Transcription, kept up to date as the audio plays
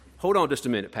Hold on just a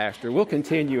minute, Pastor. We'll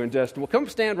continue in just, we'll come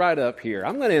stand right up here.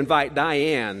 I'm going to invite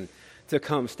Diane to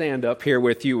come stand up here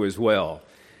with you as well.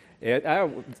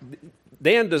 Dan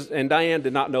and Diane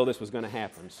did not know this was going to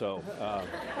happen, so.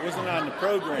 It wasn't on the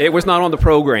program. It was not on the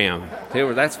program.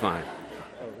 That's fine.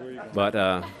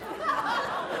 But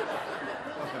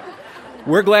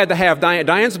we're glad to have Diane.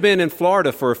 Diane's been in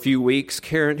Florida for a few weeks,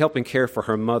 helping care for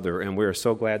her mother, and we're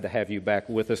so glad to have you back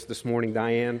with us this morning,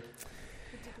 Diane.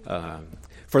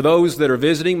 For those that are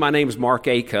visiting, my name is Mark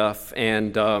Acuff,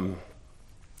 and I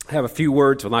have a few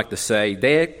words I'd like to say.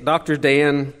 Dr.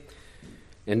 Dan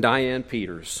and Diane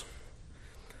Peters.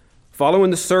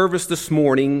 Following the service this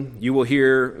morning, you will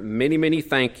hear many, many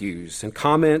thank yous and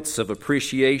comments of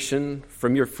appreciation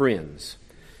from your friends.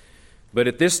 But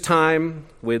at this time,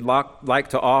 we'd like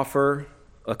to offer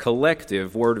a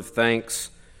collective word of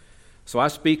thanks. So I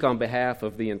speak on behalf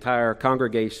of the entire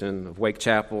congregation of Wake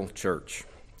Chapel Church.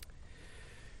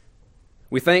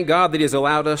 We thank God that He has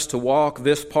allowed us to walk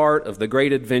this part of the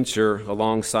great adventure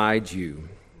alongside you.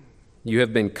 You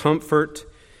have been comfort,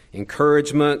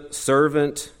 encouragement,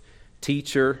 servant,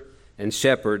 teacher, and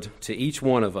shepherd to each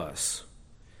one of us.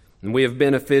 And we have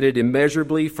benefited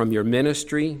immeasurably from your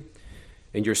ministry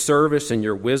and your service and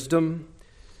your wisdom.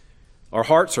 Our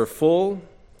hearts are full,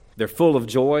 they're full of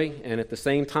joy, and at the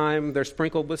same time, they're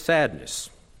sprinkled with sadness.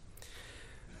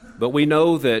 But we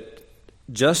know that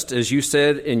just as you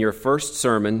said in your first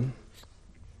sermon,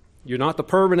 you're not the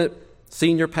permanent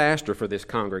senior pastor for this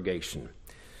congregation.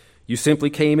 You simply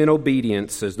came in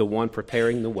obedience as the one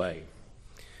preparing the way.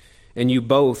 And you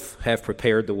both have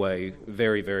prepared the way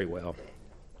very, very well.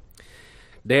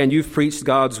 Dan, you've preached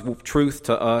God's truth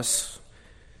to us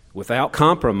without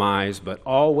compromise, but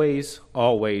always,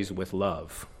 always with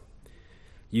love.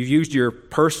 You've used your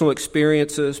personal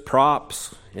experiences,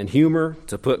 props, and humor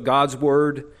to put God's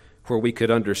word where we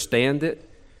could understand it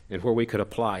and where we could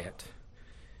apply it.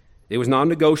 It was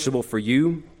non-negotiable for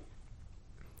you,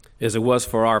 as it was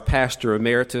for our pastor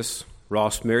emeritus,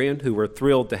 Ross Marion, who we're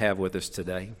thrilled to have with us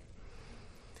today.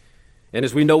 And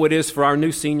as we know it is for our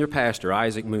new senior pastor,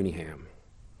 Isaac Mooneyham.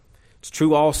 It's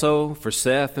true also for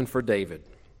Seth and for David.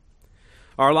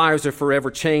 Our lives are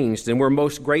forever changed, and we're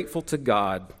most grateful to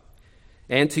God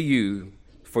and to you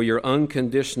for your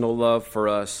unconditional love for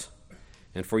us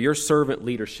and for your servant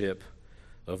leadership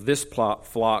of this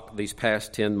flock these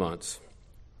past 10 months.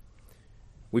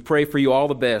 We pray for you all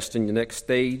the best in the next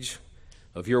stage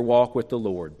of your walk with the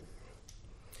Lord.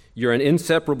 You're an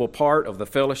inseparable part of the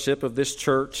fellowship of this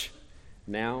church,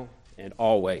 now and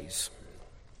always.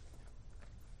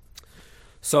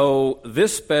 So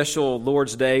this special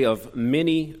Lord's Day of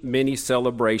many, many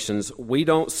celebrations, we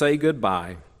don't say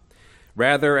goodbye.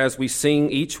 Rather, as we sing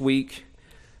each week,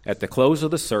 at the close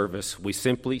of the service, we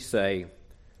simply say,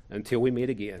 until we meet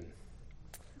again.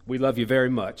 We love you very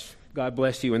much. God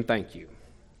bless you and thank you.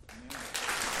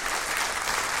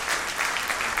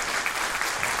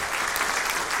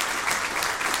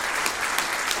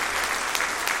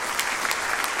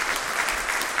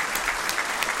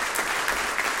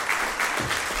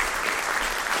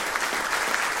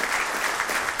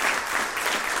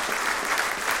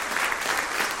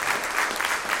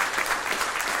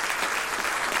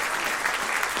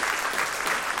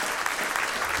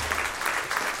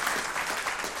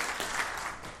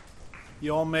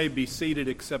 You all may be seated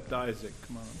except Isaac.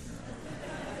 Come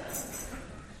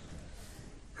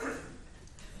on.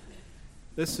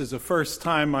 This is the first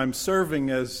time I'm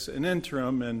serving as an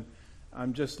interim, and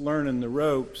I'm just learning the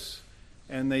ropes.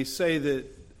 And they say that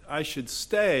I should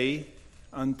stay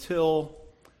until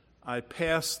I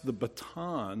pass the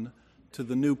baton to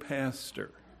the new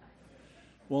pastor.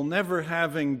 Well, never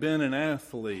having been an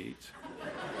athlete,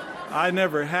 I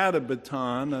never had a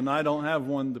baton, and I don't have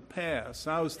one to pass.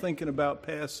 I was thinking about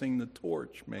passing the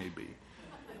torch, maybe.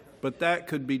 But that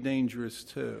could be dangerous,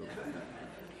 too.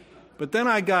 But then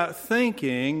I got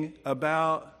thinking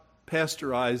about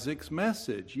Pastor Isaac's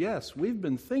message. Yes, we've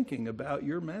been thinking about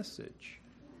your message.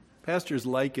 Pastors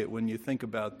like it when you think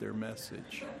about their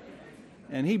message.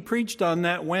 And he preached on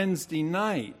that Wednesday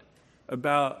night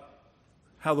about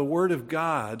how the Word of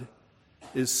God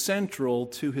is central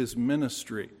to his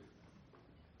ministry.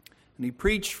 And he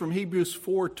preached from Hebrews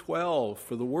 4:12,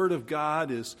 for the Word of God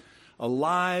is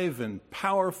alive and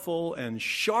powerful and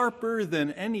sharper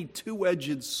than any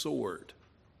two-edged sword.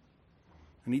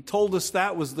 And he told us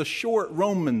that was the short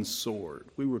Roman sword.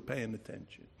 We were paying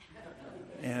attention.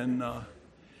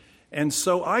 And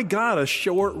so I got a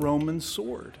short Roman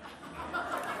sword.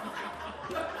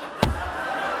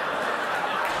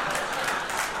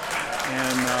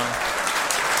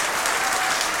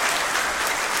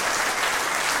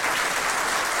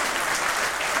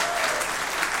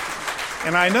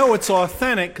 And I know it's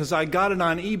authentic because I got it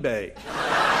on eBay.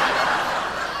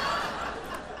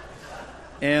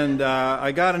 And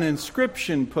I got an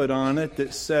inscription put on it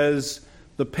that says,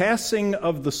 "The passing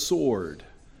of the sword.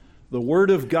 The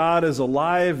word of God is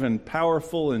alive and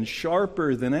powerful and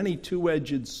sharper than any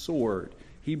two-edged sword."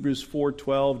 Hebrews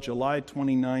 4:12, July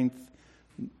 29th,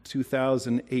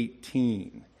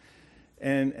 2018.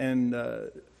 And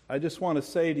I just want to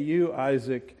say to you,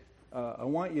 Isaac, I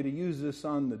want you to use this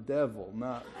on the devil,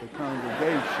 not the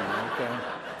congregation, okay?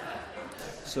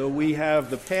 So we have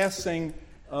the passing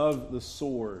of the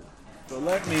sword. So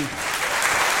let me...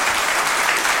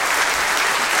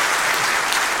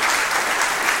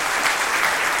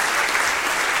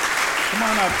 Come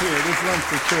on up here. There's room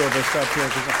for two of us up here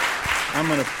because I'm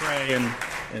going to pray,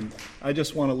 and I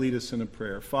just want to lead us in a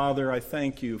prayer. Father, I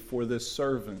thank you for this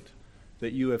servant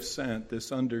that you have sent,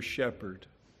 this under-shepherd.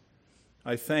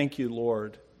 I thank you,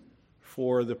 Lord,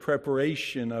 for the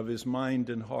preparation of his mind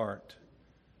and heart,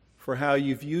 for how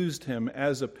you've used him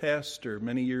as a pastor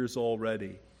many years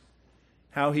already,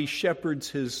 how he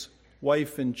shepherds his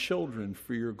wife and children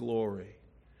for your glory.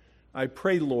 I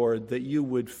pray, Lord, that you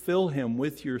would fill him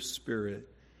with your Spirit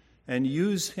and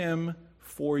use him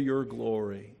for your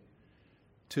glory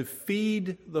to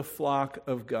feed the flock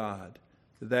of God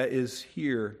that is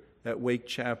here at Wake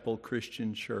Chapel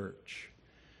Christian Church.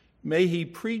 May he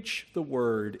preach the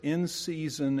word in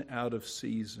season, out of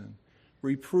season,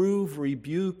 reprove,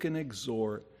 rebuke, and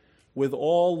exhort with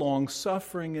all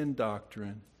long-suffering and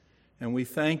doctrine. And we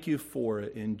thank you for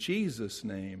it. In Jesus'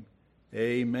 name,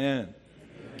 amen.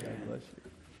 God bless you.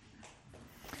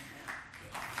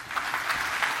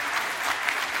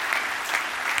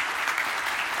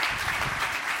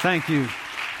 Thank you.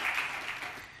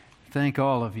 Thank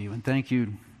all of you. And thank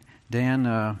you,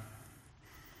 Dan.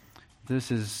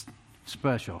 This is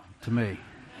special to me.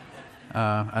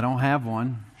 I don't have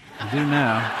one. I do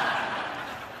now.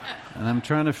 And I'm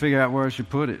trying to figure out where I should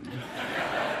put it.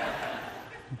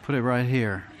 Put it right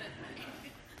here.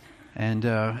 And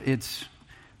it's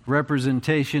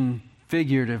representation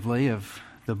figuratively of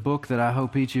the book that I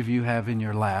hope each of you have in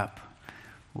your lap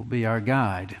will be our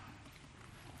guide.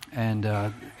 And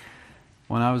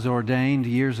when I was ordained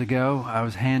years ago, I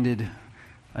was handed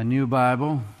a new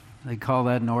Bible. They call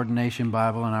that an ordination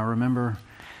Bible. And I remember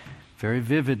very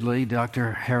vividly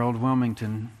Dr. Harold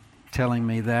Wilmington telling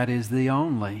me that is the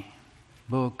only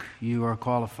book you are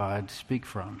qualified to speak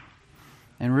from.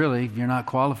 And really, you're not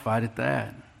qualified at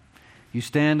that. You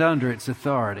stand under its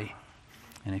authority.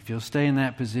 And if you'll stay in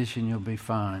that position, you'll be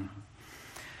fine.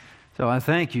 So I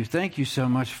thank you. Thank you so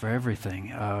much for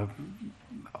everything.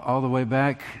 All the way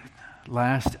back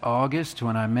last August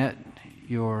when I met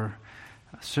your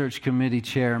search committee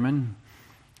chairman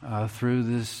through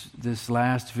this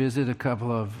last visit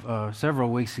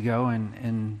several weeks ago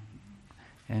in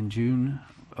June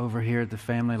over here at the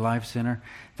Family Life Center.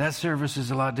 That service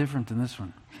is a lot different than this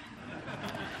one.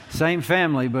 Same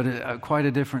family, but quite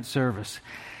a different service.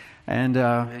 And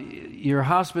your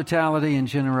hospitality and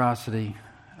generosity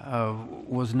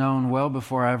was known well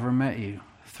before I ever met you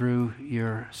through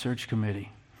your search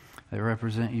committee. They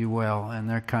represent you well, and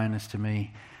their kindness to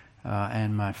me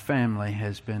and my family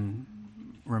has been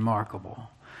remarkable.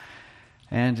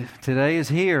 And today is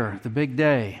here, the big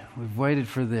day. We've waited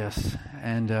for this.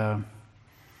 And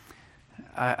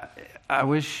I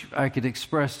wish I could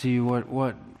express to you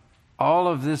what all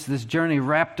of this journey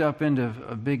wrapped up into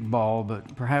a big ball,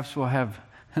 but perhaps we'll have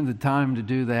the time to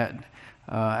do that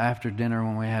after dinner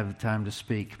when we have the time to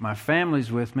speak. My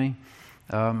family's with me.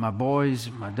 My boys,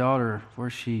 my daughter,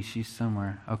 where's she? She's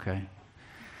somewhere. Okay.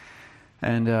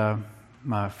 And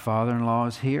my father-in-law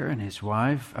is here and his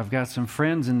wife. I've got some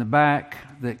friends in the back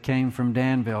that came from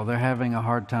Danville. They're having a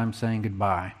hard time saying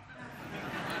goodbye.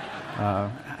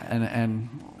 And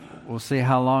we'll see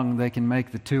how long they can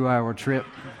make the 2-hour trip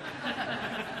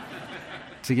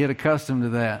to get accustomed to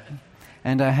that.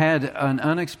 And I had an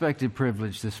unexpected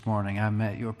privilege this morning. I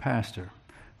met your pastor,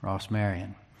 Ross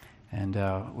Marion, and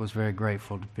was very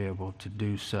grateful to be able to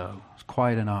do so. It's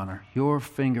quite an honor. Your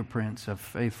fingerprints of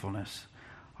faithfulness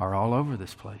are all over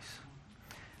this place.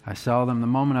 I saw them the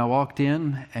moment I walked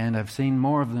in, and I've seen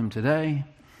more of them today.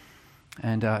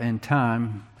 And in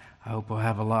time, I hope we'll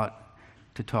have a lot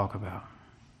to talk about.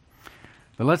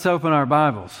 But let's open our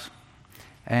Bibles.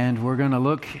 And we're going to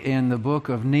look in the book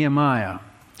of Nehemiah,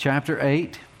 chapter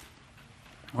 8.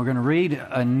 We're going to read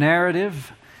a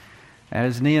narrative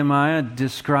as Nehemiah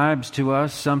describes to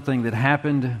us something that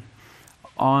happened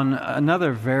on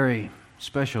another very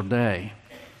special day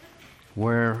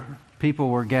where people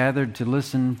were gathered to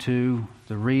listen to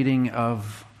the reading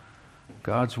of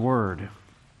God's Word.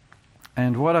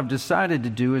 And what I've decided to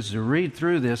do is to read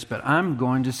through this, but I'm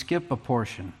going to skip a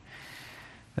portion.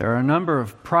 There are a number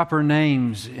of proper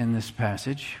names in this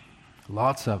passage,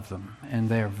 lots of them, and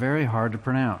they are very hard to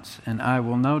pronounce. And I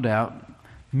will no doubt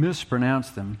mispronounce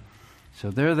them. So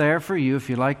they're there for you if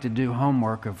you like to do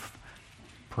homework of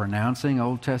pronouncing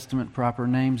Old Testament proper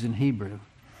names in Hebrew.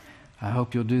 I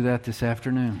hope you'll do that this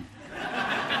afternoon.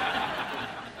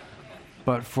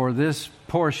 But for this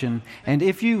portion, and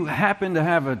if you happen to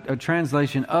have a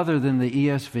translation other than the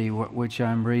ESV, which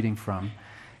I'm reading from,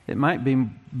 it might be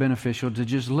beneficial to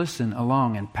just listen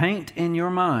along and paint in your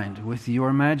mind with your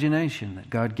imagination that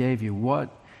God gave you what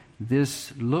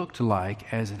this looked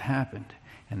like as it happened.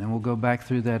 And then we'll go back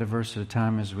through that a verse at a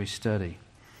time as we study.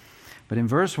 But in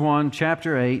verse 1,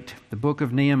 chapter 8, the book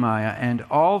of Nehemiah, and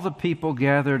all the people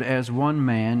gathered as one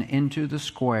man into the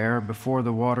square before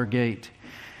the water gate.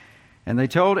 And they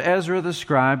told Ezra the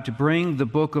scribe to bring the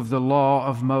book of the law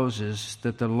of Moses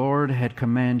that the Lord had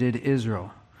commanded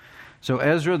Israel. So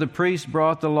Ezra the priest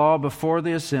brought the law before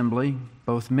the assembly,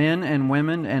 both men and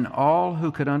women, and all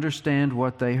who could understand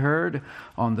what they heard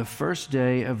on the first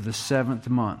day of the 7th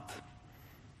month.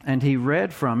 And he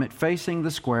read from it facing the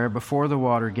square before the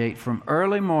water gate from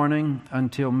early morning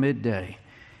until midday,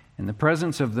 in the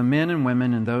presence of the men and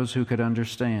women and those who could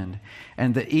understand.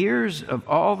 And the ears of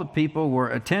all the people were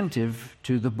attentive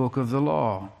to the book of the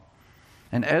law.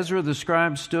 And Ezra the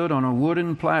scribe stood on a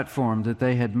wooden platform that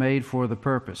they had made for the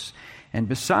purpose. And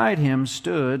beside him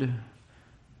stood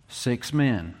 6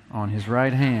 men on his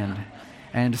right hand,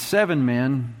 and 7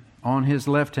 men on his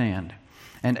left hand.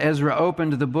 And Ezra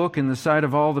opened the book in the sight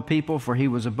of all the people, for he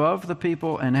was above the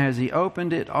people, and as he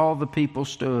opened it, all the people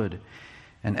stood.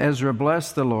 And Ezra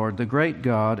blessed the Lord, the great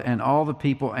God, and all the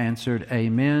people answered,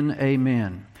 Amen,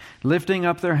 Amen. Lifting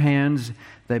up their hands,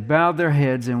 they bowed their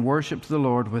heads and worshipped the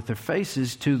Lord with their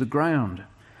faces to the ground.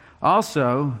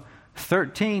 Also,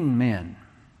 13 men,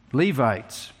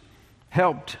 Levites,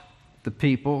 helped the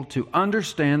people to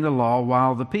understand the law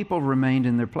while the people remained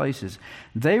in their places.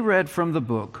 They read from the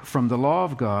book, from the law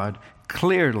of God,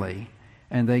 clearly,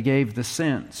 and they gave the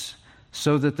sense,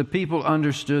 so that the people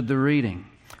understood the reading.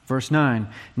 Verse 9,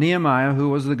 Nehemiah, who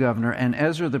was the governor, and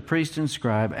Ezra the priest and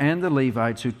scribe, and the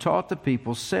Levites who taught the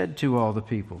people, said to all the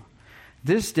people,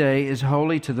 This day is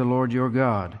holy to the Lord your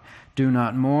God. Do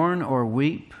not mourn or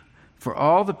weep, for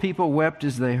all the people wept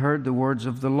as they heard the words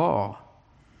of the law.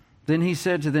 Then he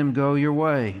said to them, Go your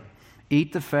way,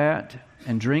 eat the fat,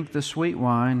 and drink the sweet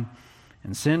wine,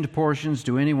 and send portions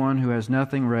to anyone who has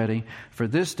nothing ready, for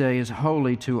this day is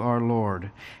holy to our Lord.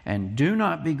 And do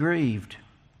not be grieved,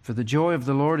 for the joy of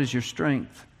the Lord is your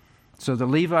strength. So the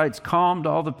Levites calmed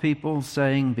all the people,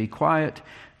 saying, Be quiet,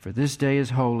 for this day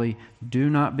is holy, do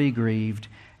not be grieved.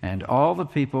 And all the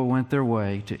people went their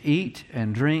way to eat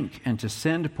and drink and to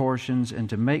send portions and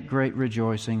to make great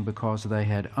rejoicing, because they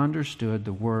had understood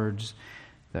the words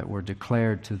that were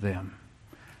declared to them.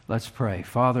 Let's pray.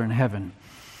 Father in heaven,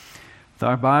 with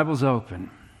our Bibles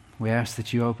open, we ask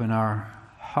that you open our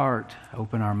heart,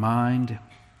 open our mind,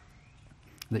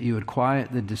 that you would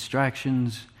quiet the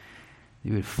distractions,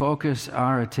 you would focus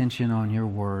our attention on your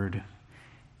word,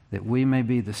 that we may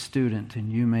be the student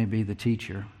and you may be the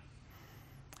teacher.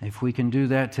 If we can do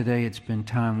that today, it's been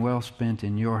time well spent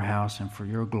in your house and for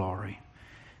your glory.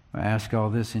 I ask all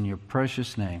this in your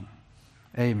precious name.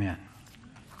 Amen.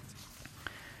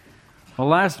 Well,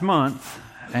 last month,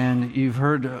 and you've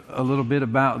heard a little bit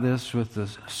about this with the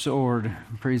sword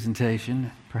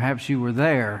presentation. Perhaps you were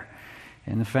there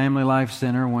in the Family Life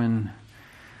Center when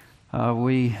I've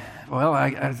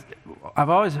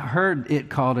always heard it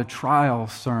called a trial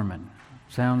sermon.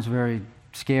 Sounds very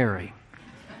scary.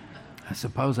 I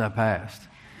suppose I passed.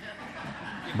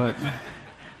 But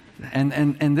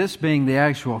and this being the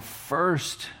actual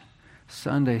first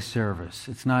Sunday service,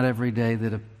 it's not every day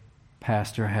that a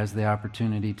pastor has the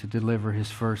opportunity to deliver his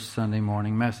first Sunday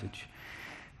morning message,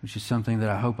 which is something that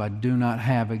I hope I do not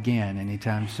have again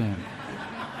anytime soon.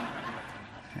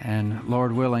 And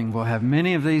Lord willing, we'll have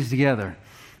many of these together.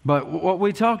 But what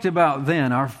we talked about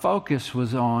then, our focus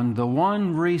was on the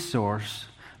one resource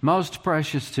most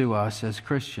precious to us as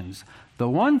Christians, the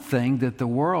one thing that the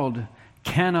world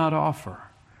cannot offer.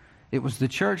 It was the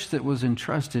church that was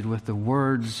entrusted with the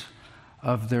words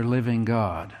of their living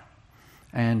God.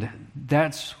 And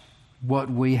that's what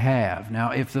we have.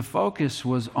 Now, if the focus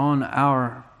was on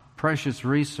our precious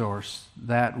resource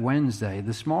that Wednesday,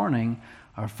 this morning,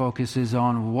 our focus is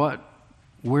on what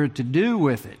we're to do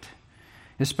with it,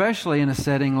 especially in a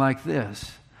setting like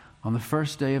this, on the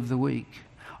first day of the week.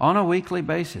 on a weekly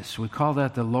basis. We call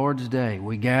that the Lord's Day.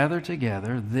 We gather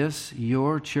together, this,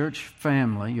 your church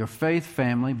family, your faith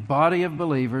family, body of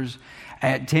believers,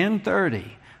 at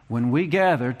 10:30 when we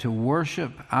gather to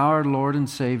worship our Lord and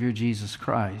Savior Jesus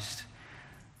Christ.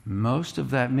 Most of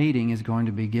that meeting is going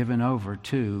to be given over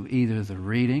to either the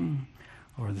reading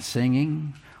or the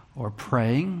singing or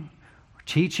praying, or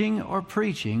teaching or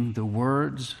preaching the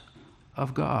words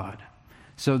of God.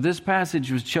 So this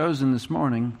passage was chosen this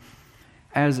morning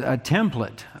as a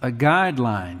template, a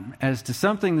guideline as to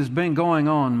something that's been going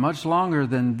on much longer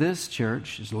than this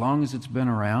church, as long as it's been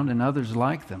around, and others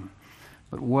like them.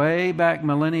 But way back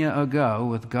millennia ago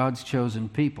with God's chosen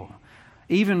people,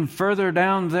 even further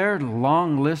down their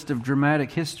long list of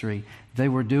dramatic history, they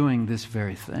were doing this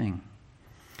very thing.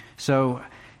 So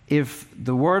if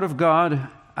the Word of God,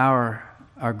 our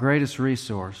greatest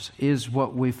resource, is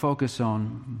what we focus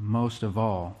on most of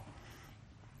all,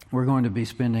 we're going to be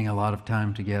spending a lot of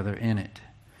time together in it.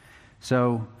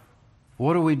 So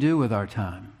what do we do with our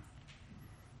time?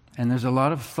 And there's a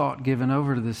lot of thought given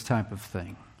over to this type of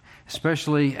thing,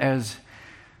 especially as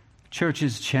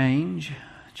churches change,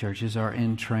 churches are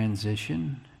in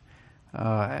transition,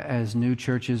 as new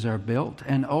churches are built,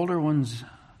 and older ones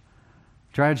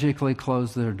tragically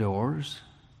close their doors.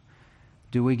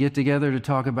 Do we get together to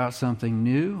talk about something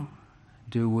new?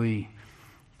 Do we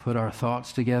put our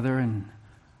thoughts together and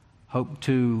hope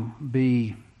to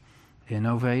be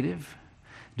innovative?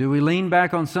 Do we lean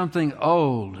back on something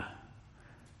old,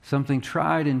 something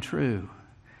tried and true?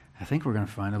 I think we're going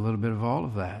to find a little bit of all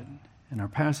of that in our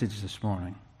passage this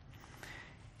morning.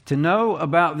 To know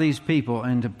about these people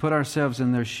and to put ourselves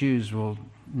in their shoes, we'll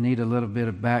need a little bit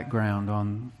of background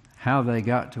on how they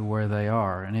got to where they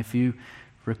are. And if you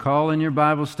recall in your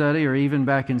Bible study or even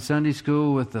back in Sunday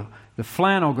school with the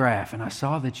flannel graph, and I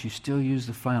saw that you still use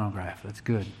the flannel graph. That's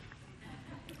good.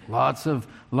 Lots of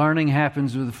learning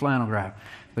happens with the flannel graph.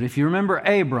 But if you remember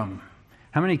Abram,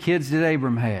 how many kids did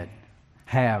Abram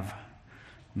have?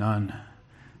 None.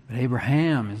 But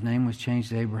Abraham, his name was changed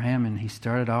to Abraham, and he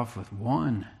started off with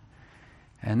one.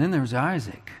 And then there was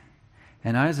Isaac.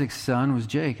 And Isaac's son was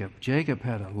Jacob. Jacob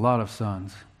had a lot of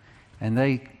sons. And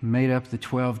they made up the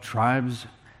 12 tribes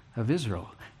of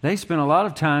Israel. They spent a lot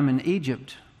of time in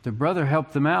Egypt. Their brother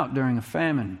helped them out during a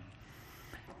famine.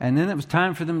 And then it was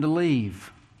time for them to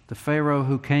leave. The Pharaoh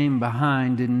who came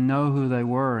behind didn't know who they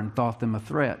were and thought them a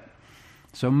threat.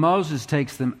 So Moses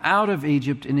takes them out of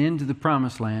Egypt and into the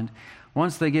Promised Land.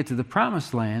 Once they get to the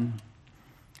Promised Land,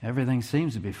 everything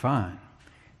seems to be fine.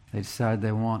 They decide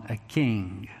they want a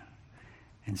king.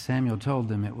 And Samuel told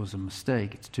them it was a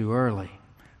mistake. It's too early.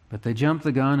 But they jumped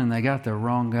the gun and they got the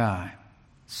wrong guy,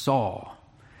 Saul.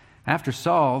 After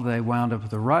Saul, they wound up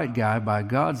with the right guy by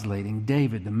God's leading,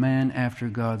 David, the man after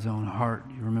God's own heart.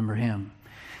 You remember him.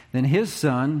 Then his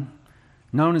son,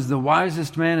 known as the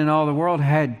wisest man in all the world,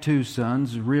 had two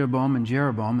sons, Rehoboam and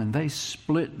Jeroboam, and they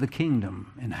split the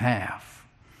kingdom in half.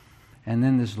 And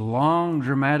then this long,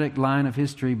 dramatic line of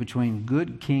history between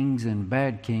good kings and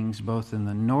bad kings, both in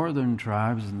the northern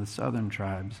tribes and the southern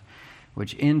tribes,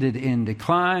 which ended in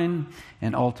decline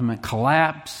and ultimate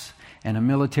collapse and a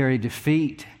military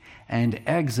defeat and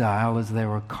exile as they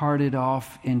were carted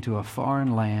off into a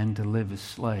foreign land to live as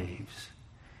slaves.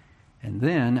 And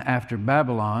then, after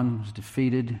Babylon was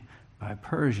defeated by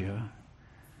Persia,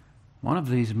 one of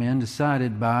these men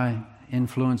decided by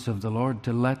influence of the Lord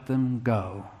to let them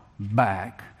go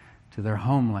back to their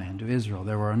homeland, to Israel.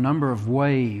 There were a number of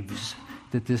waves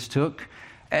that this took.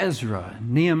 Ezra,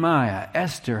 Nehemiah,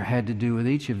 Esther had to do with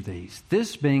each of these.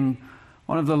 This being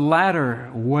one of the latter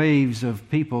waves of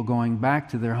people going back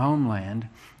to their homeland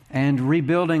and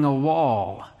rebuilding a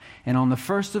wall. And on the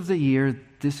first of the year,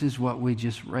 this is what we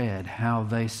just read, how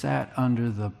they sat under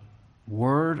the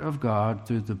Word of God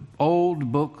through the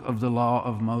old book of the law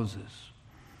of Moses.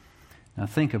 Now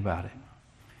think about it.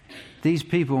 These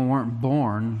people weren't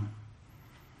born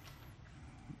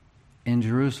in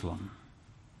Jerusalem,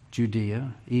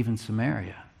 Judea, even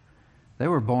Samaria. They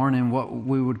were born in what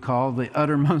we would call the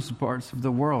uttermost parts of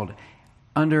the world,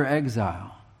 under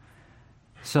exile.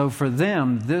 So for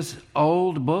them, this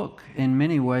old book, in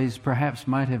many ways, perhaps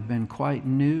might have been quite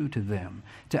new to them,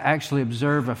 to actually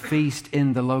observe a feast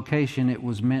in the location it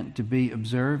was meant to be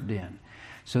observed in.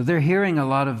 So they're hearing a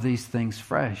lot of these things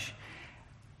fresh.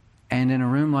 And in a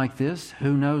room like this,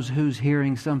 who knows who's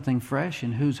hearing something fresh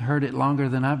and who's heard it longer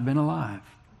than I've been alive?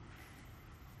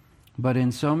 But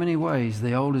in so many ways,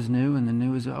 the old is new and the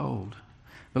new is old.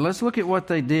 But let's look at what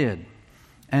they did.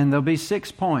 And there'll be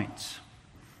 6 points.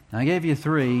 I gave you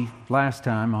 3 last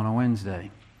time on a Wednesday.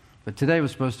 But today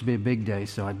was supposed to be a big day,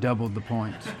 so I doubled the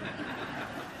points.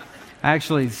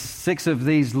 Actually, 6 of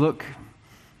these look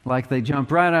like they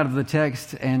jump right out of the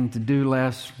text, and to do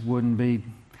less wouldn't be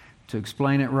to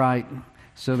explain it right.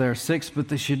 So there are 6, but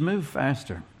they should move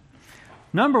faster.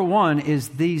 Number 1 is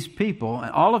these people.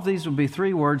 All of these will be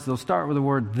 3 words. They'll start with the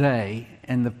word they.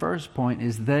 And the first point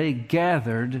is they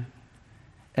gathered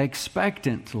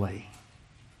expectantly.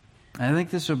 I think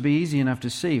this will be easy enough to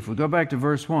see. If we go back to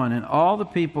verse 1, and all the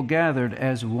people gathered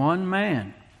as one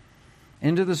man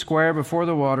into the square before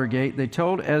the water gate. They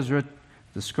told Ezra,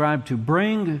 the scribe, to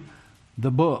bring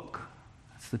the book.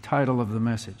 That's the title of the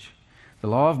message. The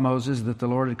law of Moses that the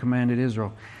Lord had commanded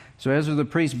Israel. So Ezra the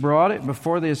priest brought it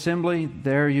before the assembly.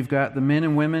 There you've got the men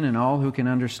and women and all who can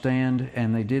understand.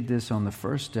 And they did this on the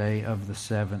first day of the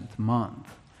 7th month.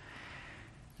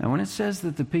 Now when it says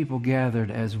that the people gathered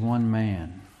as one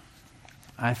man,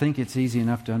 I think it's easy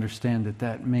enough to understand that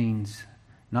that means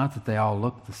not that they all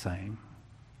look the same,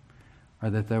 or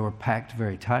that they were packed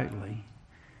very tightly,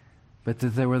 but that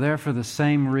they were there for the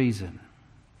same reason.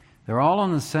 They're all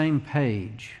on the same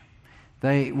page.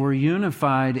 They were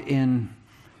unified in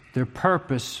their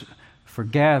purpose for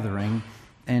gathering,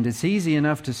 and it's easy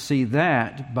enough to see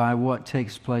that by what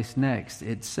takes place next.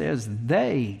 It says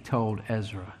they told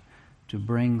Ezra to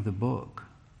bring the book.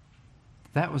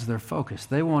 That was their focus.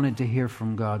 They wanted to hear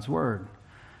from God's Word.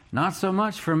 Not so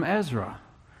much from Ezra,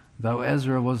 though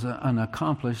Ezra was an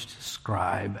accomplished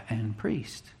scribe and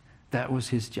priest. That was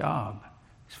his job.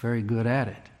 He's very good at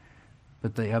it.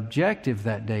 But the objective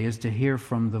that day is to hear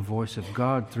from the voice of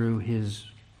God through His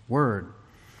Word.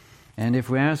 And if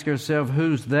we ask ourselves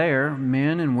who's there,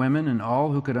 men and women and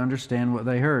all who could understand what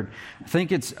they heard. I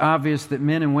think it's obvious that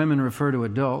men and women refer to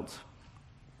adults.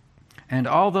 And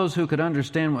all those who could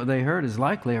understand what they heard is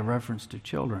likely a reference to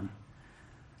children,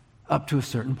 up to a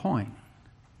certain point.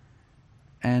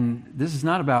 And this is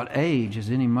not about age,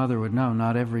 as any mother would know.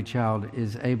 Not every child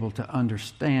is able to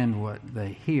understand what they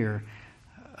hear,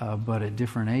 but at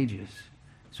different ages.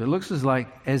 So it looks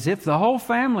as if the whole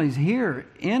family's here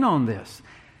in on this.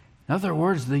 In other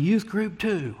words, the youth group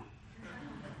too.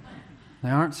 They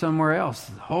aren't somewhere else.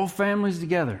 The whole family's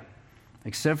together,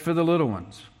 except for the little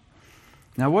ones.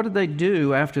 Now, what did they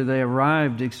do after they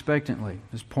arrived expectantly?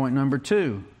 This is point number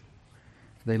 2.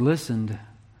 They listened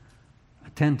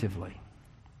attentively.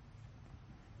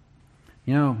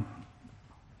 You know,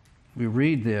 we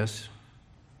read this.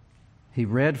 He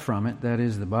read from it, that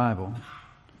is the Bible,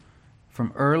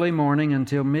 from early morning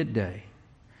until midday.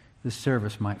 This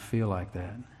service might feel like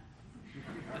that.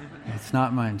 It's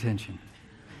not my intention.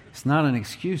 It's not an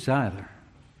excuse either.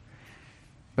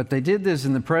 But they did this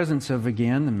in the presence of,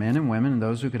 again, the men and women and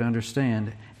those who could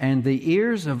understand. And the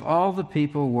ears of all the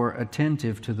people were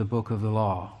attentive to the book of the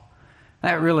law.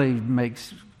 That really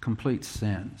makes complete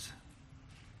sense.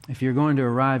 If you're going to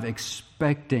arrive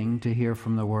expecting to hear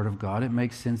from the Word of God, it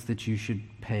makes sense that you should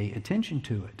pay attention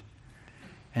to it.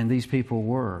 And these people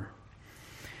were.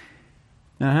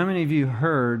 Now, how many of you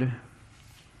heard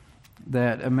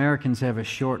that Americans have a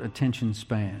short attention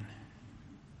span?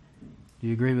 Do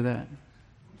you agree with that?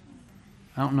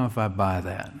 I don't know if I buy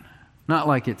that. Not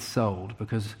like it's sold,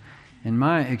 because in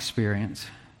my experience,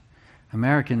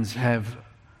 Americans have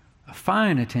a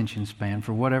fine attention span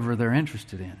for whatever they're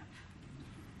interested in.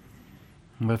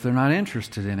 But if they're not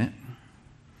interested in it,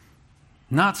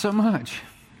 not so much.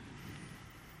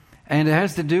 And it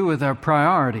has to do with our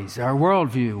priorities, our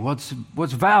worldview,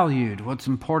 what's valued, what's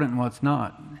important and what's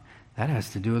not. That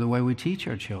has to do with the way we teach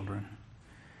our children.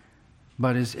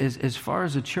 But as far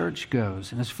as the church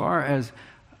goes, and as far as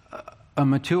a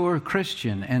mature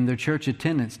Christian and their church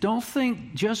attendance, don't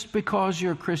think just because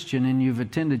you're a Christian and you've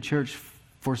attended church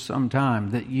for some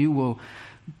time that you will,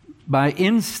 by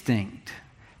instinct,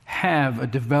 have a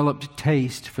developed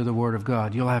taste for the Word of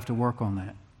God. You'll have to work on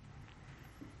that.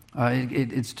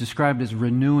 It's described as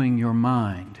renewing your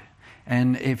mind.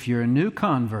 And if you're a new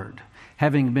convert,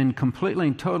 having been completely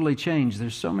and totally changed,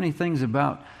 there's so many things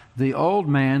about the old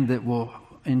man that will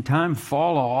in time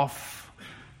fall off,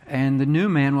 and the new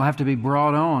man will have to be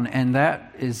brought on. And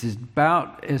that is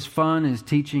about as fun as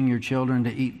teaching your children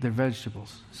to eat their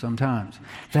vegetables sometimes.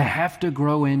 They have to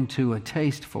grow into a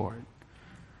taste for it.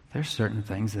 There's certain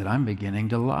things that I'm beginning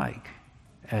to like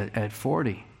at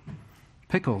 40.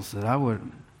 Pickles that I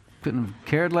couldn't have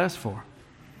cared less for.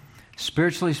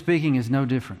 Spiritually speaking is no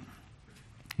different.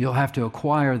 You'll have to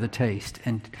acquire the taste,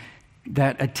 and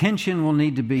that attention will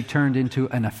need to be turned into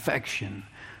an affection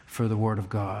for the Word of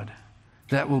God.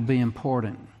 That will be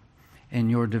important in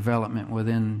your development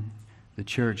within the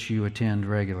church you attend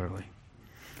regularly.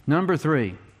 Number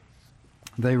 3,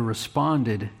 they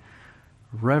responded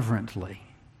reverently.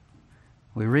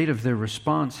 We read of their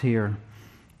response here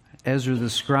Ezra the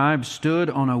scribe stood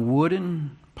on a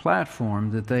wooden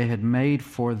platform that they had made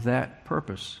for that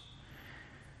purpose.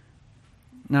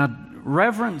 Now,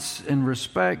 reverence and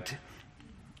respect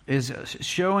is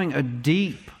showing a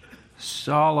deep,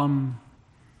 solemn,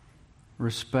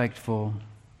 respectful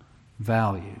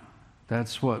value.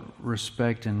 That's what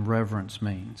respect and reverence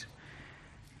means.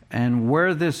 And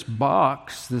where this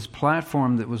box, this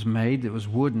platform that was made, that was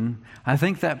wooden, I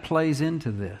think that plays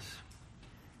into this.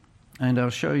 And I'll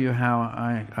show you how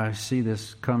I see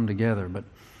this come together. But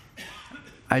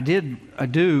I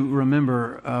do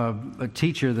remember a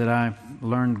teacher that I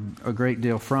learned a great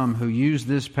deal from who used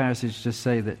this passage to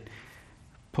say that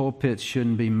pulpits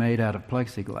shouldn't be made out of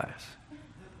plexiglass.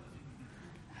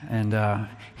 And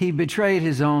he betrayed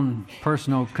his own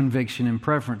personal conviction and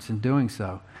preference in doing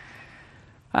so.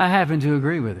 I happen to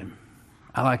agree with him.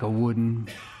 I like a wooden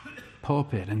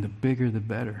pulpit, and the bigger the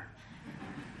better.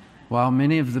 While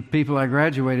many of the people I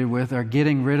graduated with are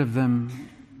getting rid of them,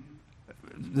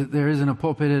 there isn't a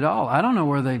pulpit at all. I don't know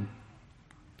where they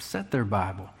set their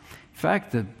Bible. In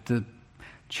fact, the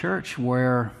church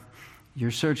where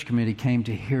your search committee came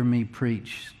to hear me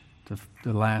preach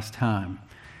the last time,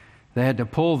 they had to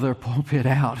pull their pulpit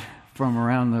out from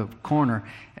around the corner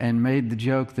and made the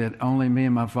joke that only me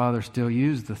and my father still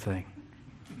use the thing.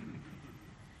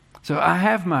 So I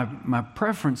have my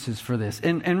preferences for this.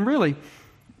 And really,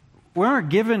 we aren't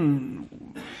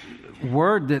given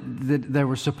word that they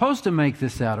were supposed to make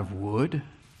this out of wood.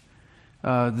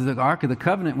 The Ark of the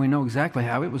Covenant, we know exactly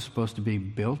how it was supposed to be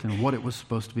built and what it was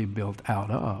supposed to be built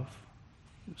out of.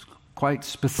 It was quite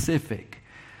specific.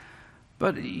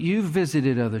 But you've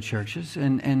visited other churches,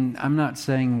 and I'm not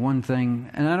saying one thing,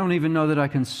 and I don't even know that I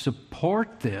can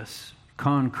support this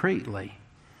concretely.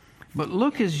 But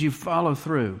look as you follow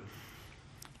through.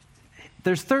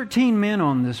 There's 13 men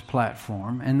on this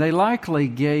platform, and they likely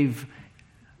gave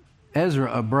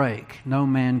Ezra a break. No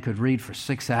man could read for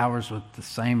 6 hours with the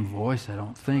same voice, I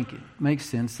don't think. It makes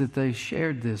sense that they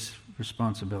shared this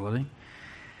responsibility.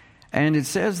 And it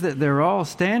says that they're all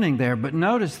standing there, but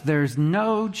notice there's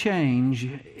no change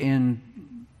in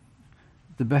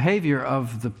the behavior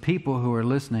of the people who are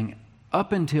listening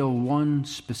up until one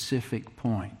specific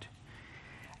point.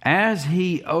 As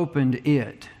he opened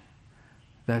it,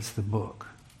 that's the book,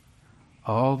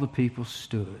 all the people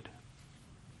stood.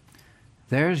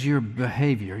 There's your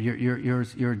behavior,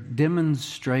 your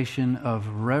demonstration of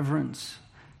reverence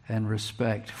and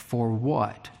respect for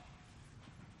what?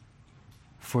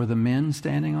 For the men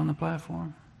standing on the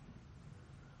platform?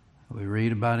 We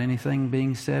read about anything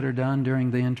being said or done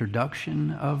during the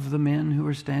introduction of the men who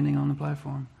were standing on the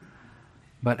platform.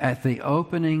 But at the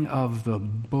opening of the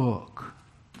book,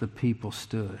 the people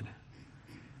stood.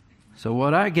 So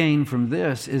what I gain from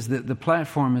this is that the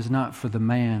platform is not for the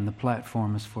man, the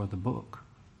platform is for the book.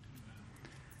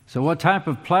 So what type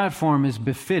of platform is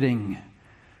befitting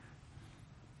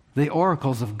the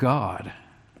oracles of God?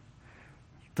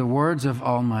 The words of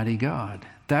Almighty God.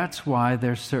 That's why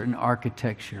there's certain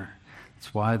architecture.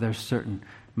 That's why there's certain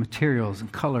materials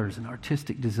and colors and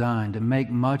artistic design to make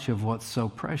much of what's so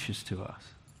precious to us.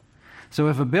 So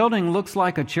if a building looks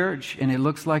like a church and it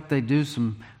looks like they do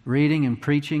some reading and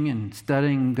preaching and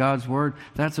studying God's Word,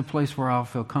 that's a place where I'll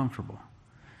feel comfortable.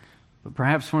 But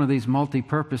perhaps one of these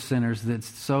multi-purpose centers that's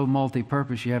so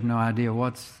multi-purpose you have no idea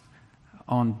what's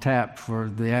on tap for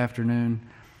the afternoon.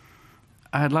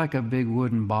 I'd like a big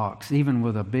wooden box, even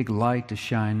with a big light to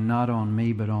shine not on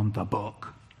me but on the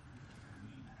book.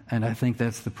 And I think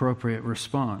that's the appropriate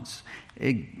response.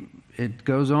 It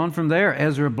goes on from there.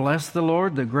 Ezra blessed the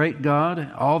Lord, the great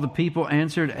God. All the people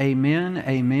answered, Amen,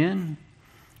 Amen.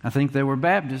 I think they were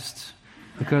Baptists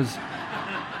because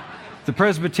the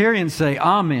Presbyterians say,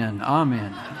 Amen,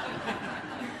 Amen.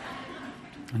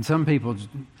 And some people,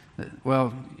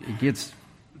 well,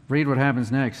 read what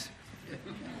happens next.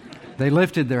 They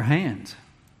lifted their hands.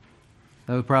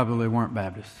 Those probably weren't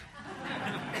Baptists.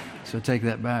 So take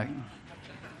that back.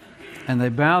 And they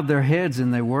bowed their heads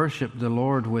and they worshiped the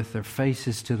Lord with their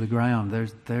faces to the ground.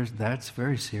 That's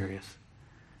very serious.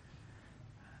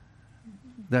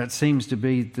 That seems to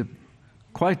be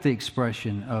quite the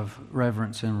expression of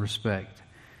reverence and respect.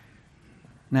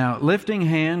 Now, lifting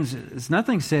hands, there's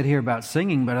nothing said here about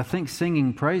singing, but I think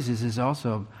singing praises is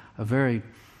also a very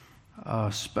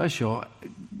special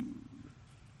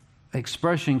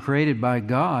expression created by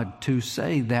God to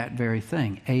say that very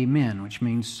thing. Amen, which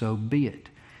means so be it.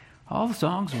 All the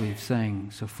songs we've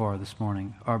sang so far this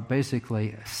morning are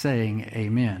basically saying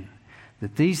amen.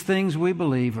 That these things we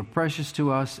believe are precious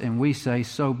to us and we say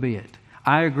so be it.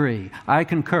 I agree. I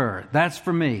concur. That's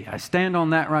for me. I stand on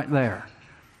that right there.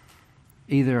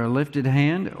 either a lifted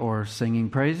hand or singing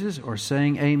praises or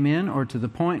saying amen, or to the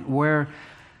point where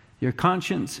your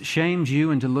conscience shames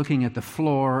you into looking at the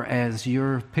floor as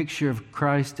your picture of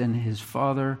Christ and His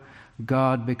Father,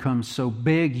 God, becomes so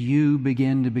big you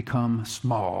begin to become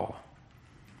small.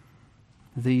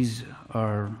 These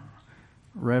are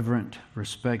reverent,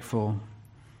 respectful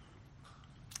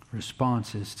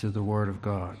responses to the Word of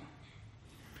God.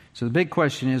 So the big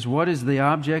question is, what is the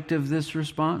object of this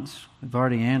response? We've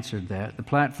already answered that. The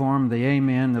platform, the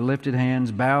amen, the lifted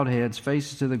hands, bowed heads,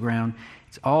 faces to the ground.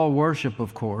 It's all worship,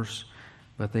 of course,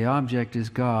 but the object is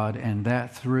God, and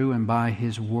that through and by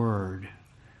His Word,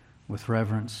 with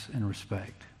reverence and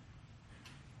respect.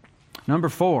 Number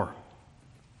 4,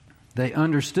 they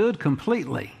understood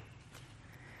completely.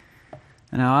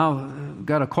 Now, I've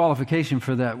got a qualification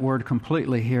for that word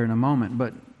completely here in a moment,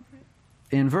 but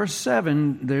in verse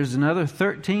 7, there's another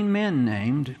 13 men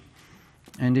named,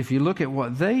 and if you look at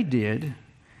what they did,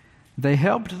 they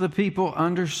helped the people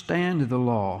understand the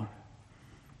law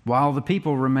while the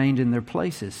people remained in their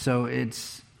places. So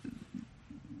it's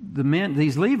the men,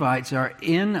 these Levites are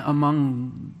in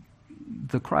among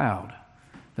the crowd.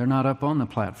 They're not up on the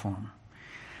platform.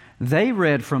 They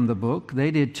read from the book.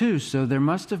 They did too. So there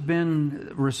must have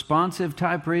been responsive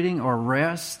type reading or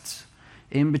rests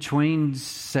in between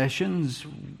sessions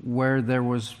where there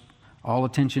was all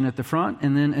attention at the front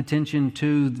and then attention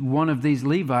to one of these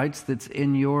Levites that's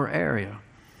in your area.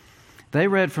 They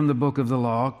read from the book of the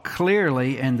law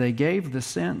clearly, and they gave the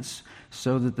sense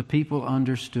so that the people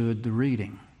understood the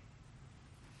reading.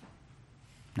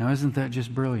 Now, isn't that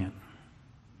just brilliant?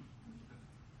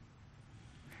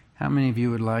 How many of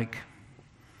you would like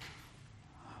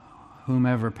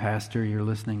whomever pastor you're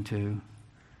listening to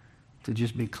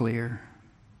just be clear?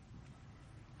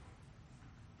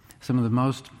 Some of the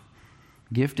most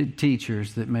gifted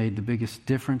teachers that made the biggest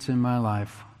difference in my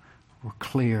life were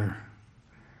clear,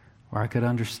 where I could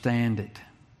understand it.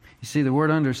 You see, the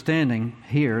word understanding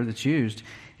here that's used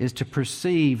is to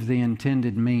perceive the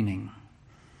intended meaning.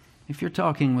 If you're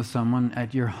talking with someone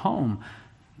at your home,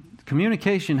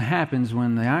 communication happens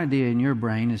when the idea in your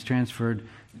brain is transferred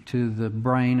to the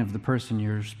brain of the person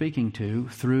you're speaking to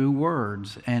through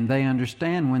words, and they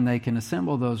understand when they can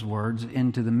assemble those words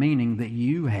into the meaning that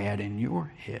you had in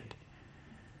your head.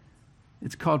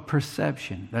 It's called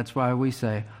perception. That's why we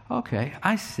say, okay,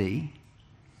 I see.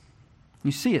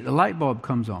 You see it, the light bulb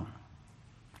comes on.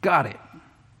 Got it.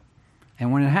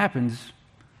 And when it happens,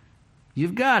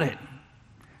 you've got it.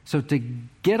 So to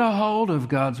get a hold of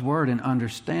God's Word and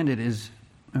understand it is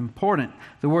important.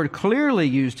 The word clearly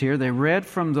used here, they read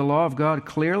from the law of God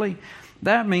clearly.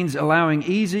 That means allowing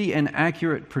easy and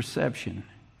accurate perception.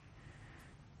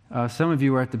 Some of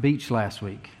you were at the beach last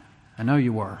week. I know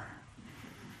you were.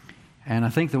 And I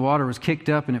think the water was kicked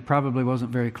up and it probably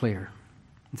wasn't very clear.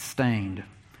 It's stained.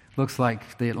 Looks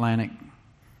like the Atlantic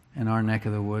in our neck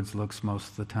of the woods looks most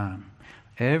of the time.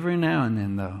 Every now and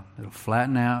then, though, it'll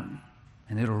flatten out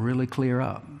and it'll really clear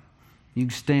up. You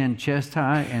can stand chest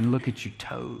high and look at your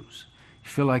toes. You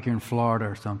feel like you're in Florida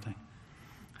or something.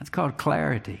 That's called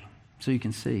clarity, so you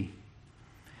can see.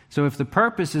 So if the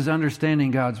purpose is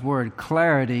understanding God's Word,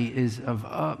 clarity is of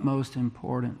utmost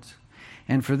importance.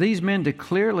 And for these men to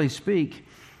clearly speak,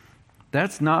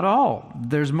 that's not all.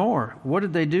 There's more. What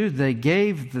did they do? They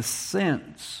gave the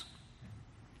sense,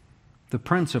 the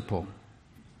principle,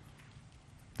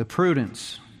 the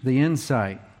prudence, the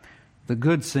insight, the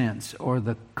good sense, or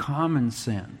the common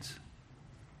sense.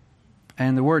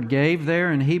 And the word gave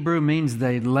there in Hebrew means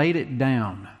they laid it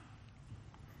down.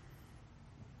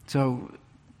 So,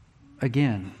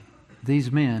 again,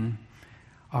 these men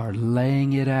are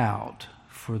laying it out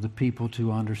for the people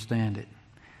to understand it.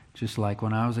 Just like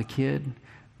when I was a kid,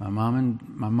 my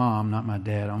mom, not my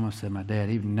dad, I almost said my dad,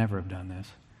 he'd never have done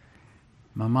this.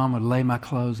 My mom would lay my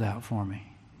clothes out for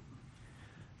me.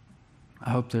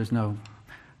 I hope there's no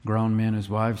grown men whose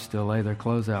wives still lay their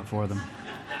clothes out for them.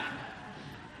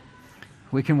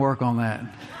 We can work on that.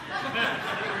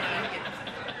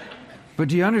 But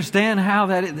do you understand how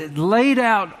that it's laid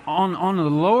out on the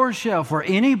lower shelf where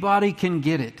anybody can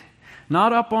get it?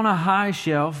 Not up on a high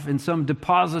shelf in some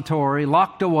depository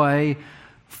locked away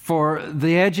for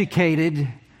the educated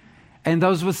and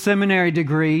those with seminary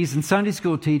degrees and Sunday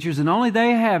school teachers, and only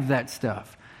they have that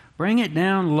stuff. Bring it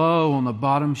down low on the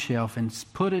bottom shelf and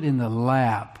put it in the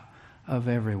lap of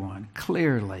everyone,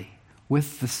 clearly,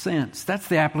 with the sense. That's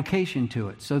the application to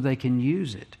it, so they can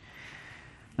use it.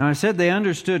 Now, I said they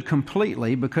understood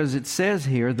completely because it says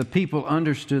here the people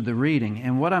understood the reading.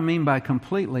 And what I mean by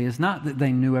completely is not that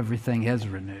they knew everything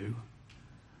Ezra knew.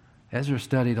 Ezra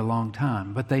studied a long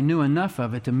time, but they knew enough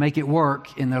of it to make it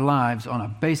work in their lives on a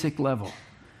basic level.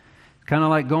 Kind of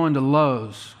like going to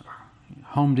Lowe's,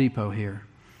 Home Depot here.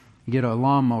 You get a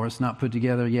lawnmower, it's not put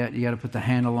together yet. You got to put the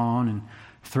handle on and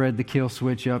thread the kill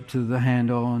switch up to the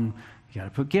handle, and you got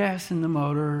to put gas in the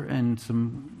motor and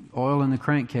some oil in the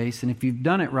crankcase. And if you've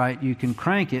done it right, you can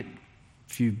crank it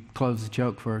if you close the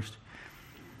choke first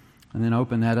and then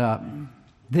open that up.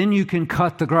 Then you can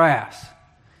cut the grass.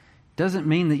 Doesn't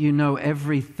mean that you know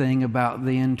everything about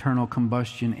the internal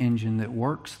combustion engine that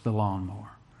works the lawnmower.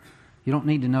 You don't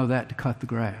need to know that to cut the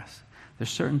grass.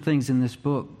 There's certain things in this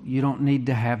book you don't need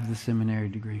to have the seminary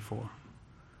degree for.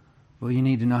 Well, you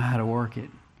need to know how to work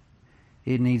it.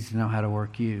 It needs to know how to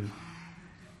work you.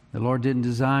 The Lord didn't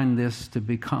design this to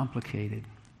be complicated.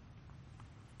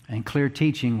 And clear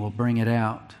teaching will bring it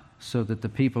out so that the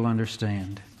people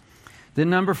understand.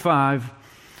 Then number 5,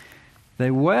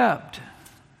 they wept.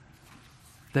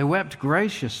 They wept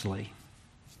graciously.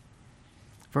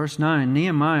 Verse 9,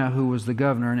 Nehemiah, who was the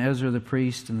governor, and Ezra the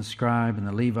priest, and the scribe, and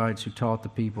the Levites who taught the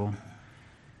people,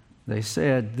 they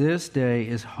said, "This day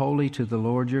is holy to the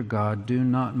Lord your God. Do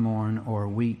not mourn or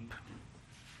weep."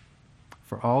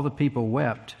 For all the people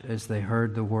wept as they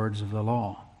heard the words of the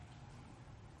law.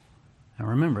 Now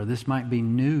remember, this might be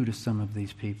new to some of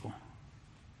these people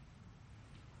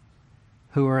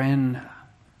who are in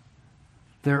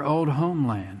their old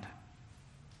homeland,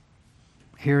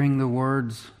 hearing the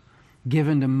words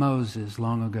given to Moses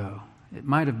long ago. It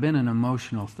might have been an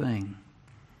emotional thing.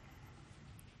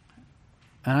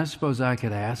 And I suppose I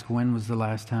could ask, when was the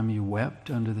last time you wept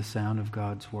under the sound of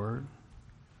God's word?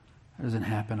 It doesn't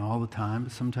happen all the time,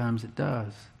 but sometimes it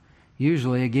does.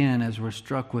 Usually, again, as we're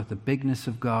struck with the bigness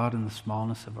of God and the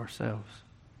smallness of ourselves.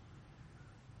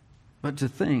 But to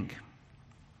think,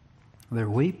 they're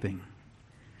weeping.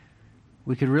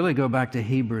 We could really go back to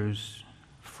Hebrews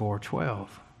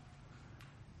 4:12.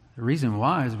 The reason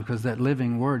why is because that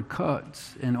living word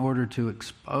cuts in order to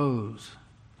expose.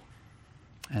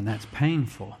 And that's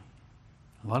painful.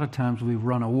 A lot of times we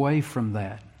run away from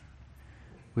that.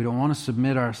 We don't want to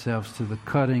submit ourselves to the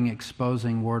cutting,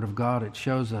 exposing Word of God. It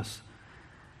shows us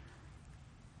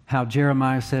how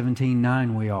Jeremiah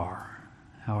 17:9 we are.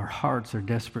 How our hearts are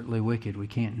desperately wicked. We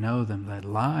can't know them. That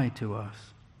lie to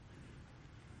us.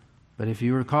 But if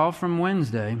you recall from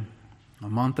Wednesday, a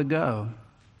month ago,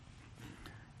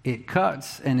 it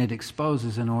cuts and it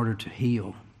exposes in order to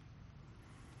heal.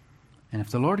 And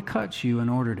if the Lord cuts you in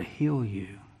order to heal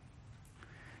you,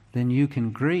 then you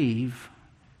can grieve,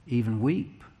 even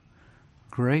weep,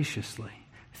 graciously,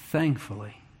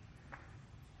 thankfully,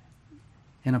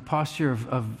 in a posture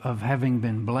of having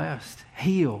been blessed,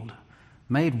 healed,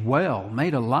 made well,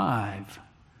 made alive.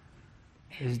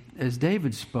 As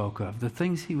David spoke of, the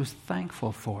things he was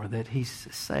thankful for, that he's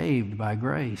saved by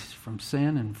grace from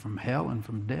sin and from hell and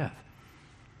from death.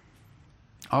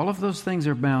 All of those things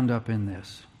are bound up in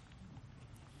this.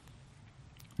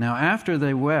 Now, after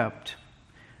they wept,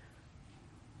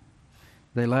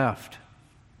 they left.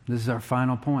 This is our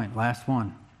final point, last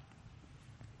one.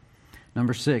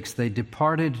 Number 6, they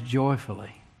departed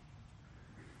joyfully.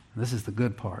 This is the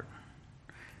good part.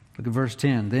 Look at verse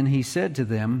 10. Then he said to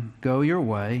them, "Go your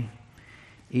way,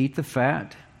 eat the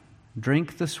fat,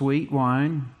 drink the sweet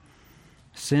wine,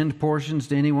 send portions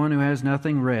to anyone who has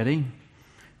nothing ready,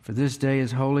 for this day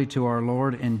is holy to our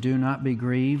Lord, and do not be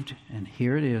grieved." And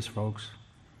here it is, folks.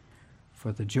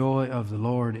 "For the joy of the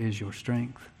Lord is your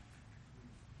strength."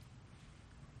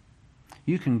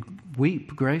 You can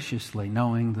weep graciously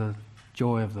knowing the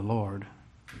joy of the Lord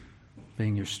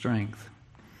being your strength.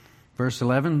 Verse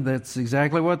 11, that's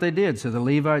exactly what they did. So the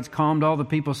Levites calmed all the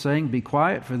people, saying, "Be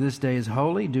quiet, for this day is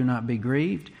holy. Do not be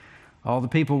grieved." All the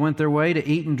people went their way to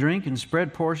eat and drink and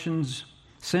send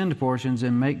portions,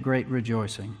 and make great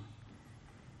rejoicing.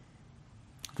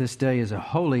 This day is a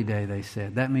holy day, they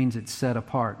said. That means it's set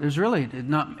apart. There's really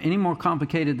not any more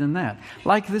complicated than that.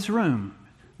 Like this room.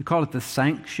 We call it the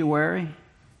sanctuary.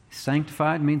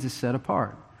 Sanctified means it's set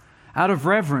apart. Out of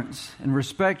reverence and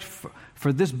respect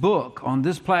for this book on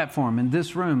this platform, in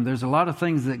this room, there's a lot of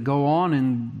things that go on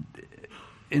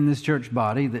in this church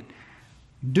body that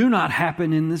do not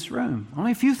happen in this room.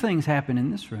 Only a few things happen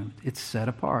in this room. It's set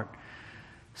apart.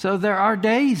 So there are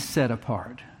days set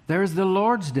apart. There is the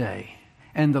Lord's Day.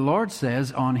 And the Lord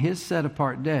says on His set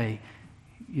apart day,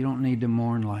 you don't need to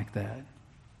mourn like that.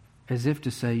 As if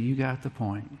to say, you got the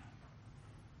point.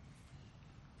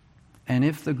 And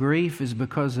if the grief is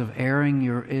because of erring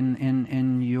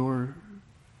in your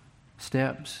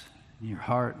steps, in your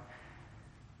heart,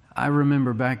 I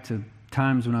remember back to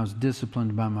times when I was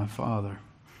disciplined by my father.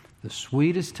 The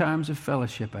sweetest times of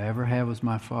fellowship I ever had with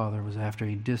my father was after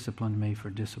he disciplined me for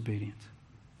disobedience.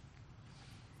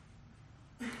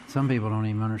 Some people don't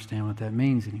even understand what that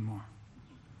means anymore.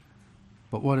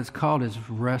 But what it's called is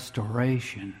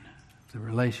restoration of the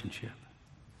relationship.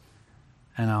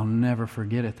 And I'll never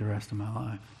forget it the rest of my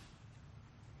life.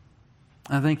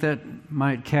 I think that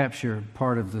might capture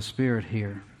part of the spirit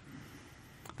here.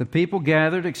 The people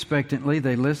gathered expectantly.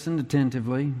 They listened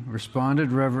attentively,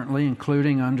 responded reverently,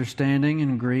 including understanding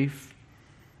and grief.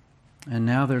 And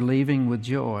now they're leaving with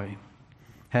joy,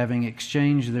 having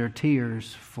exchanged their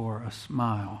tears for a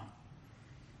smile.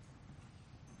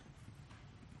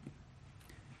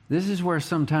 This is where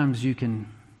sometimes you can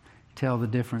tell the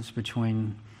difference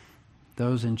between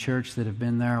those in church that have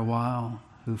been there a while,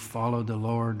 who followed the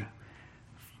Lord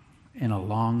in a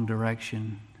long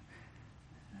direction.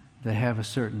 They have a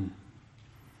certain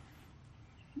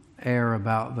air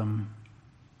about them.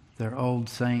 They're old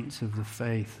saints of the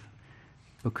faith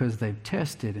because they've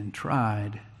tested and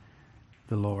tried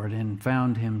the Lord and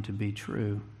found Him to be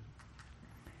true.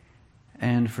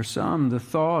 And for some, the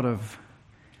thought of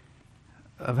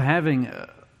having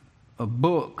a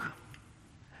book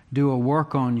do a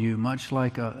work on you, much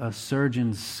like a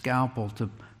surgeon's scalpel to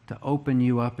open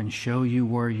you up and show you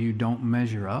where you don't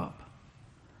measure up.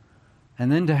 And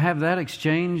then to have that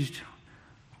exchanged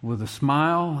with a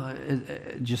smile,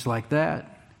 just like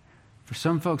that. For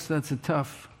some folks, that's a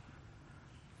tough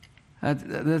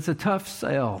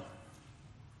sell.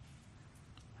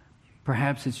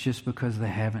 Perhaps it's just because they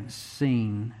haven't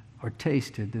seen or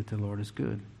tasted that the Lord is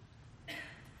good.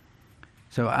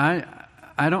 So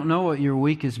I don't know what your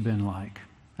week has been like.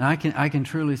 And I can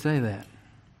truly say that.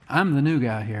 I'm the new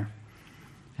guy here.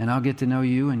 And I'll get to know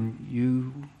you and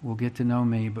you will get to know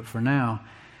me. But for now,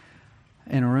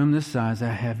 in a room this size, I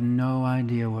have no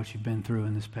idea what you've been through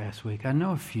in this past week. I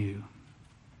know a few,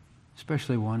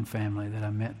 especially one family that I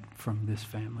met from this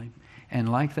family.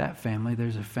 And like that family,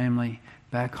 there's a family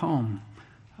back home,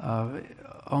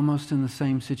 almost in the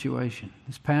same situation.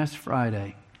 This past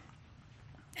Friday,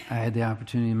 I had the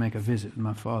opportunity to make a visit with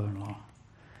my father-in-law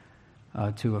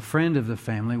to a friend of the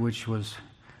family, which was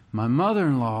my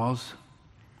mother-in-law's,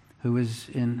 who is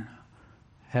in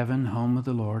heaven, home with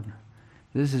the Lord.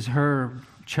 This is her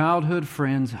childhood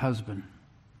friend's husband,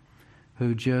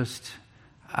 who just,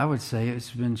 I would say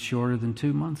it's been shorter than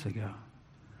 2 months ago,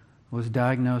 was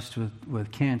diagnosed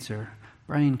with cancer,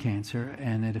 brain cancer,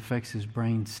 and it affects his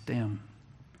brain stem.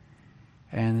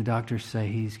 And the doctors say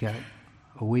he's got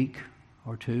a week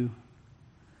or two.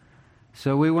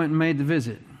 So we went and made the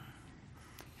visit.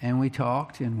 And we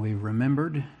talked and we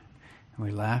remembered and we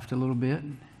laughed a little bit.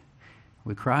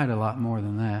 We cried a lot more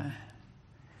than that.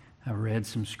 I read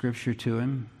some scripture to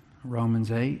him,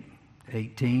 Romans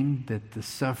 8:18, that the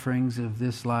sufferings of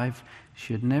this life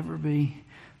should never be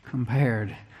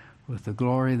compared with the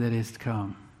glory that is to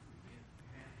come.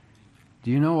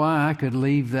 Do you know why I could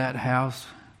leave that house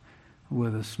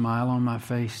with a smile on my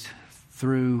face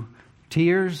through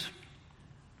tears?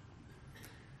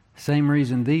 Same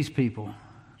reason these people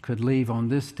could leave on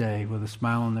this day with a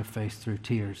smile on their face through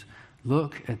tears.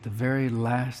 Look at the very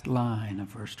last line of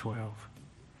verse 12.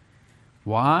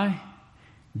 Why?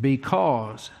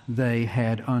 Because they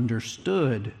had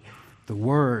understood the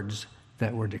words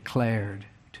that were declared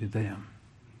to them.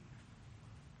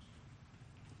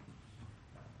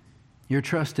 Your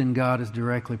trust in God is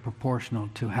directly proportional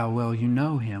to how well you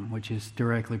know Him, which is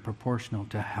directly proportional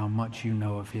to how much you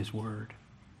know of His Word.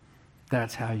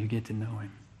 That's how you get to know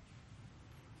Him.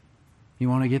 You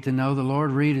want to get to know the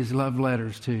Lord? Read His love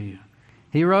letters to you.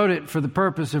 He wrote it for the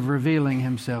purpose of revealing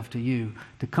Himself to you,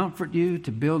 to comfort you,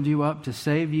 to build you up, to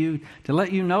save you, to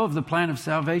let you know of the plan of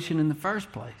salvation in the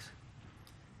first place.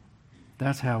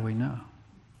 That's how we know.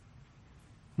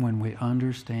 When we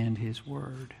understand His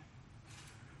Word.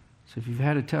 So if you've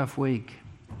had a tough week,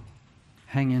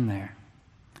 hang in there.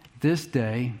 This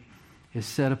day is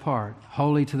set apart,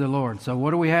 holy to the Lord. So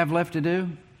what do we have left to do?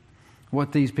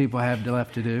 What these people have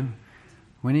left to do?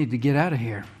 We need to get out of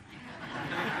here.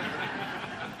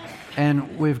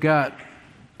 And we've got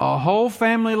a whole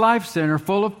family life center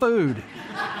full of food.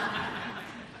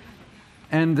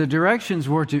 And the directions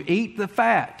were to eat the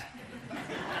fat.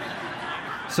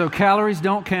 So calories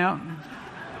don't count.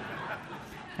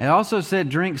 It also said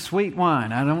drink sweet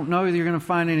wine. I don't know if you're going to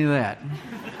find any of that.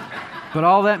 But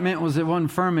all that meant was it wasn't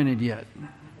fermented yet.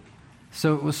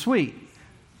 So it was sweet.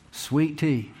 Sweet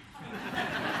tea.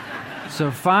 So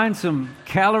find some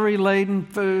calorie-laden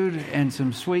food and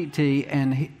some sweet tea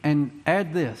and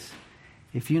add this.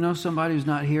 If you know somebody who's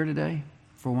not here today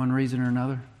for one reason or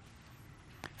another,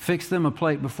 fix them a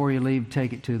plate before you leave,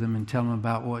 take it to them and tell them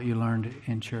about what you learned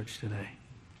in church today.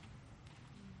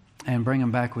 And bring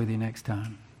them back with you next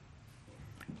time.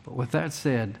 But with that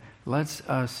said, let's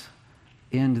us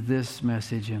end this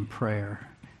message in prayer.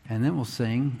 And then we'll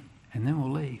sing and then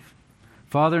we'll leave.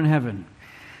 Father in heaven,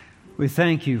 we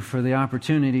thank you for the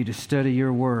opportunity to study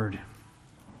your word.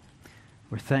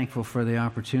 We're thankful for the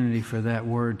opportunity for that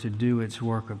word to do its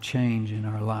work of change in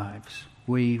our lives.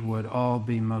 We would all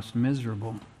be most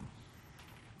miserable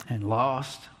and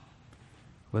lost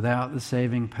without the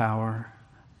saving power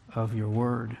of your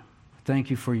word. Thank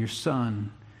you for your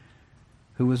Son,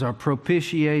 who was our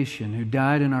propitiation, who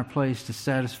died in our place to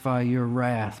satisfy your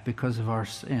wrath because of our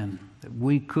sin that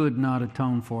we could not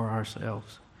atone for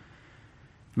ourselves.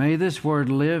 May this word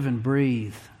live and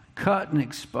breathe, cut and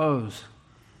expose,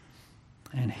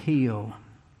 and heal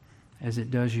as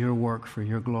it does your work for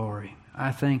your glory.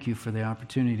 I thank you for the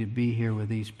opportunity to be here with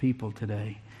these people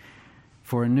today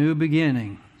for a new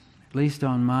beginning, at least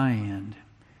on my end,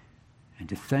 and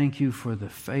to thank you for the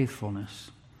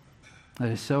faithfulness that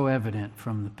is so evident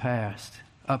from the past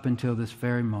up until this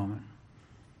very moment.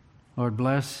 Lord,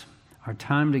 bless our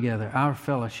time together, our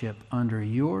fellowship under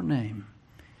your name.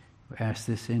 We ask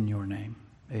this in your name.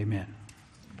 Amen.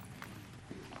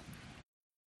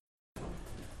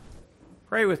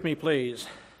 Pray with me, please.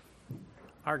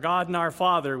 Our God and our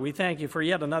Father, we thank you for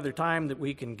yet another time that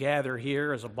we can gather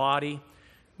here as a body.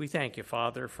 We thank you,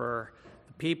 Father, for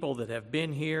the people that have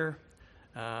been here,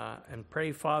 and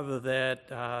pray, Father,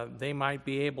 that they might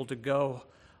be able to go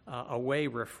away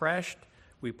refreshed.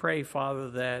 We pray, Father,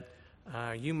 that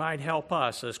you might help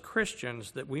us as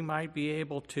Christians, that we might be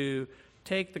able to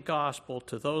take the gospel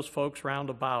to those folks round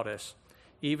about us,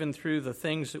 even through the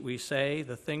things that we say,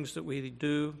 the things that we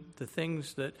do, the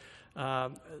things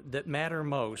that matter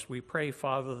most. We pray,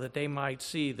 Father, that they might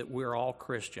see that we're all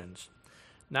Christians.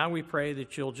 Now we pray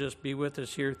that you'll just be with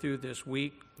us here through this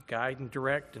week, guide and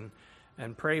direct,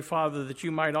 and pray, Father, that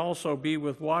you might also be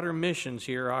with Water Missions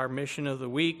here, our mission of the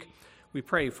week. We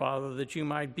pray, Father, that you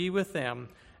might be with them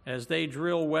as they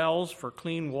drill wells for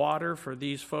clean water for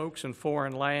these folks in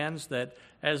foreign lands, that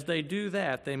as they do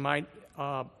that, they might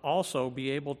also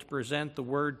be able to present the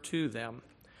word to them.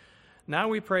 Now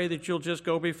we pray that you'll just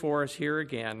go before us here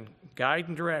again, guide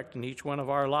and direct in each one of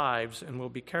our lives, and we'll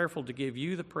be careful to give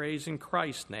you the praise in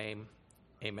Christ's name.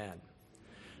 Amen.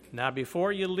 Now,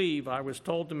 before you leave, I was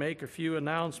told to make a few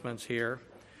announcements here.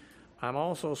 I'm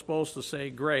also supposed to say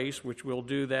grace, which we'll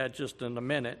do that just in a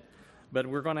minute, but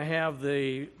we're going to have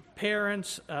the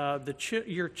parents,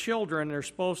 your children are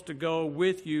supposed to go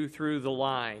with you through the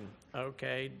line,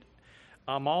 okay?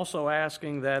 I'm also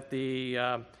asking that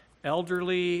the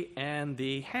elderly and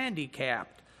the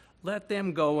handicapped, let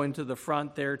them go into the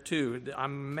front there too. I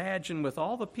imagine with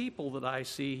all the people that I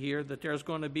see here that there's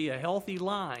going to be a healthy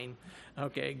line,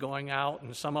 okay, going out,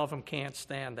 and some of them can't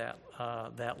stand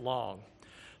that long.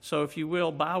 So if you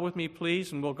will, bow with me,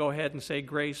 please, and we'll go ahead and say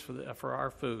grace for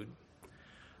our food.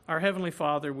 Our Heavenly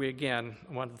Father, we again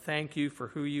want to thank you for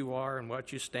who you are and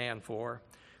what you stand for.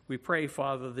 We pray,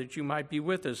 Father, that you might be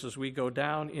with us as we go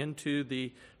down into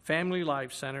the Family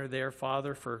Life Center there,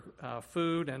 Father, for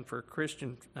food and for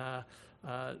Christian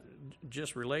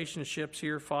just relationships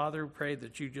here, Father. We pray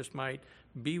that you just might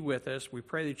be with us. We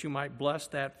pray that you might bless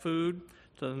that food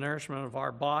to the nourishment of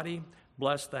our body,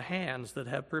 bless the hands that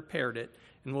have prepared it,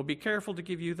 and we'll be careful to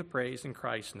give you the praise in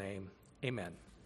Christ's name. Amen.